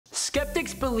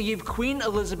Skeptics believe Queen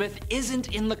Elizabeth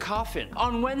isn't in the coffin.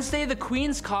 On Wednesday, the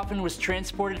Queen's coffin was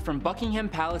transported from Buckingham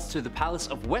Palace to the Palace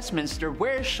of Westminster,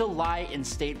 where she'll lie in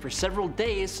state for several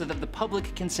days so that the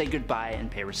public can say goodbye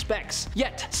and pay respects.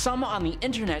 Yet, some on the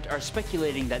internet are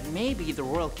speculating that maybe the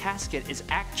royal casket is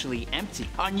actually empty.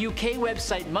 On UK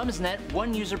website Mumsnet,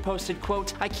 one user posted,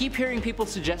 quote, "I keep hearing people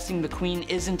suggesting the Queen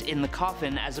isn't in the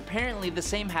coffin, as apparently the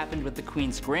same happened with the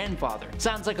Queen's grandfather.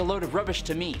 Sounds like a load of rubbish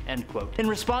to me," end quote. In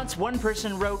response, one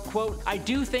person wrote, quote, "I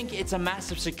do think it's a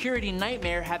massive security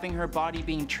nightmare having her body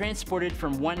being transported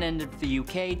from one end of the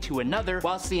UK to another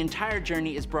whilst the entire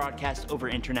journey is broadcast over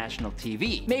international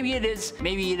TV. Maybe it is,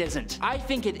 maybe it isn't. I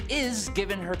think it is,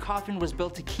 given her coffin was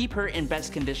built to keep her in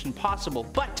best condition possible,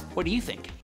 but what do you think?"